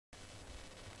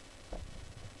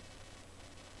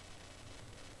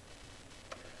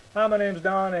Hi, my name's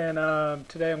Don, and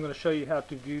today I'm going to show you how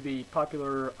to view the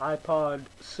popular iPod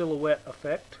silhouette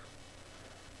effect.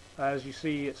 As you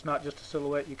see, it's not just a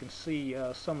silhouette, you can see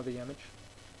some of the image.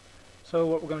 So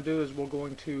what we're going to do is we're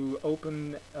going to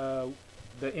open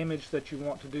the image that you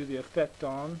want to do the effect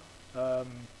on. Um,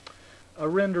 a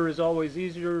render is always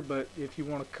easier, but if you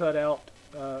want to cut out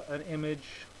an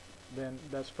image, then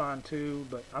that's fine too,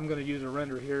 but I'm going to use a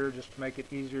render here just to make it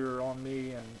easier on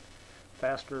me and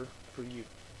faster for you.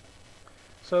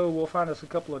 So we'll find us a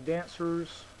couple of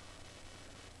dancers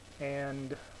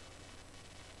and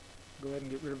go ahead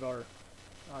and get rid of our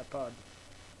iPod.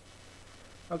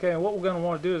 Okay, and what we're going to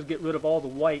want to do is get rid of all the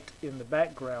white in the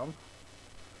background.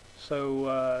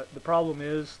 So the problem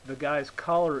is the guy's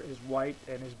collar is white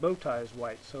and his bow tie is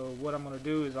white. So what I'm going to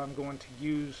do is I'm going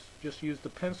to just use the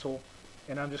pencil,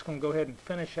 and I'm just going to go ahead and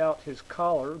finish out his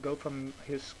collar, go from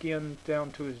his skin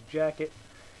down to his jacket,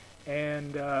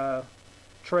 and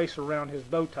trace around his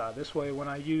bow tie. This way, when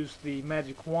I use the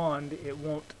magic wand, it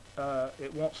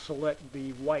won't select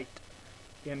the white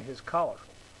in his collar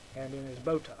and in his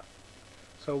bow tie.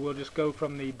 So we'll just go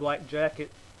from the black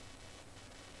jacket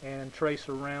and trace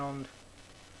around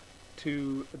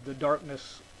to the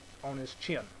darkness on his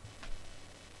chin.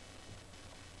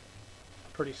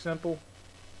 Pretty simple.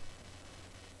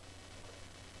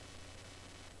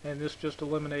 And this just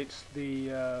eliminates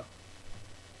the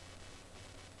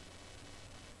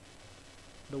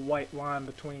white line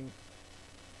between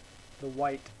the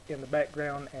white in the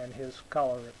background and his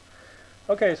collar.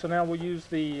 Okay, so now we'll use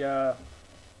the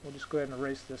we'll just go ahead and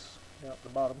erase this out the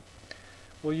bottom.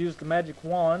 We'll use the magic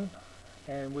wand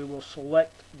and we will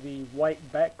select the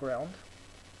white background,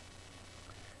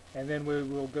 and then we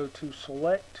will go to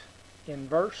select,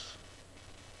 inverse,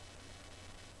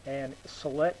 and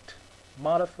select,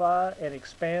 modify, and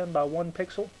expand by 1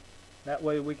 pixel. That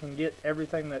way we can get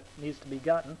everything that needs to be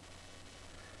gotten.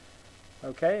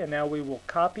 Okay, and now we will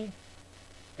copy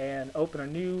and open a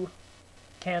new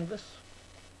canvas.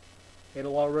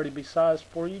 It'll already be sized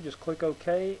for you. Just click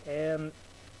OK and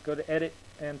go to edit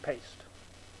and paste.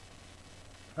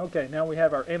 Okay, now we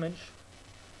have our image.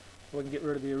 We can get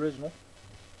rid of the original.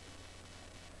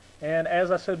 And as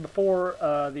I said before,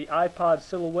 the iPod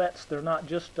silhouettes, they're not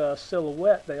just a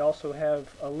silhouette, they also have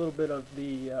a little bit of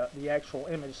the actual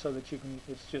image, so that you can,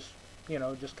 it's just, you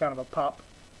know, just kind of a pop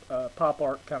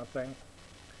art kind of thing.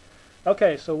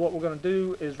 Okay, so what we're going to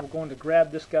do is we're going to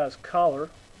grab this guy's collar,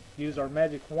 use our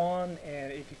magic wand,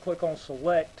 and if you click on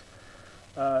select,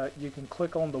 you can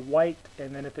click on the white,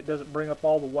 and then if it doesn't bring up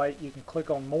all the white, you can click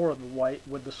on more of the white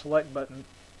with the select button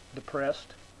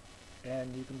depressed,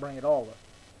 and you can bring it all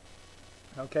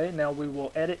up. Okay, now we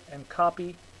will edit and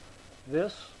copy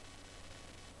this.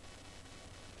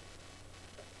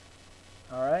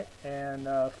 Alright, and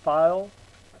file,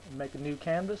 make a new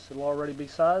canvas. It'll already be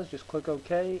sized. Just click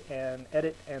OK and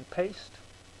edit and paste.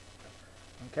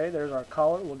 Okay, there's our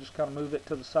collar. We'll just kind of move it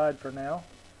to the side for now.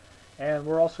 And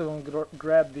we're also going to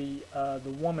grab the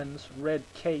woman's red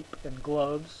cape and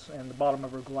gloves and the bottom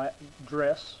of her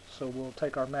dress. So we'll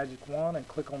take our magic wand and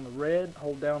click on the red,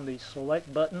 hold down the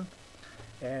select button,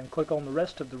 and click on the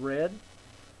rest of the red.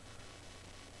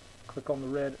 Click on the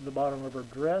red at the bottom of her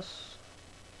dress.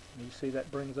 And you see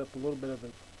that brings up a little bit of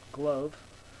the glove.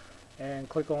 And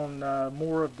click on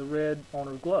more of the red on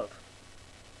her glove.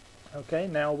 Okay,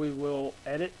 now we will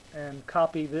edit and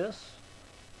copy this.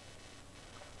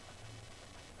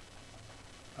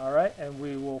 Alright, and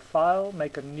we will file,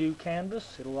 make a new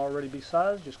canvas. It'll already be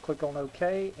sized. Just click on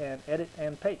OK and edit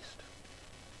and paste.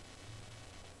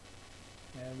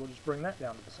 And we'll just bring that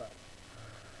down to the side.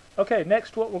 Okay,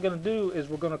 next what we're going to do is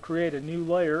we're going to create a new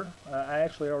layer. I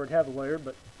actually already have a layer,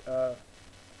 but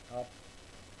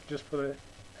just for the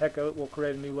heck of it, we'll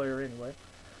create a new layer anyway.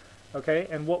 Okay,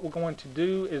 and what we're going to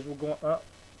do is we're going,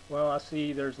 well, I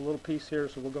see there's a little piece here,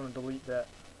 so we're going to delete that.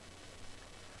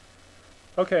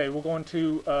 Okay, we're going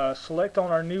to select on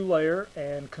our new layer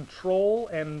and control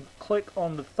and click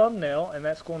on the thumbnail, and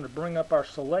that's going to bring up our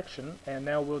selection, and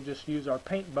now we'll just use our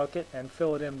paint bucket and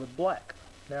fill it in with black.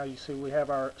 Now you see we have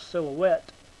our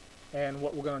silhouette, and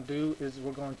what we're going to do is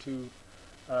we're going to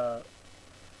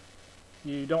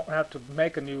you don't have to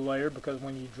make a new layer, because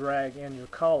when you drag in your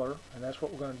collar, and that's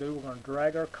what we're going to do, we're going to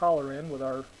drag our collar in with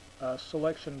our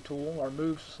selection tool, our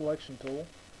move selection tool,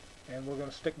 and we're going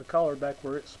to stick the collar back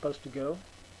where it's supposed to go.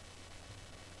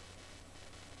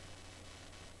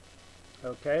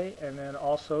 Okay, and then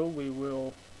also we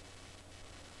will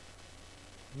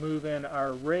move in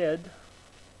our red.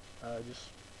 Just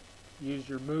use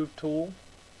your move tool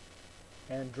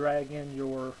and drag in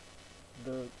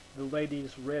the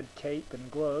lady's red cape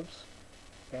and gloves.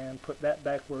 and put that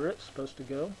back where it's supposed to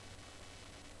go.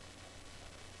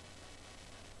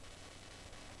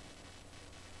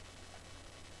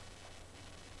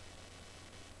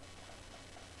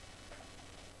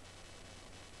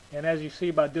 And as you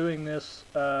see, by doing this,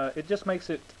 it just makes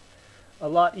it a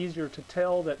lot easier to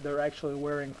tell that they're actually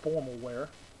wearing formal wear.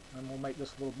 And we'll make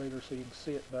this a little bigger so you can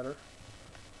see it better.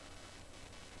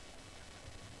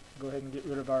 Go ahead and get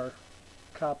rid of our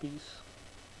copies.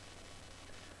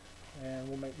 And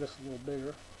we'll make this a little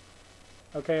bigger.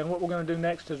 Okay, and what we're going to do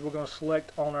next is we're going to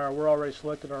select on our, we're already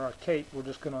selected on our cape, we're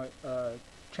just going to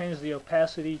change the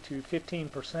opacity to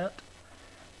 15%.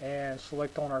 And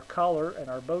select on our collar and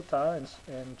our bow tie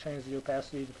and change the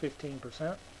opacity to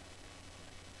 15%.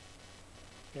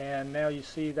 And now you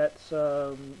see that's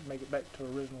make it back to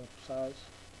original size.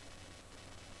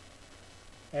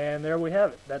 And there we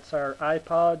have it. That's our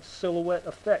iPod silhouette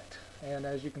effect. And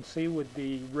as you can see, with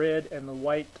the red and the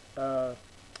white, the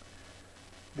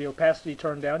opacity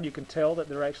turned down, you can tell that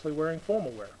they're actually wearing formal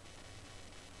wear.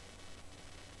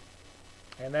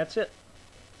 And that's it.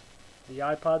 The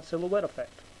iPod silhouette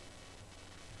effect.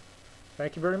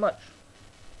 Thank you very much.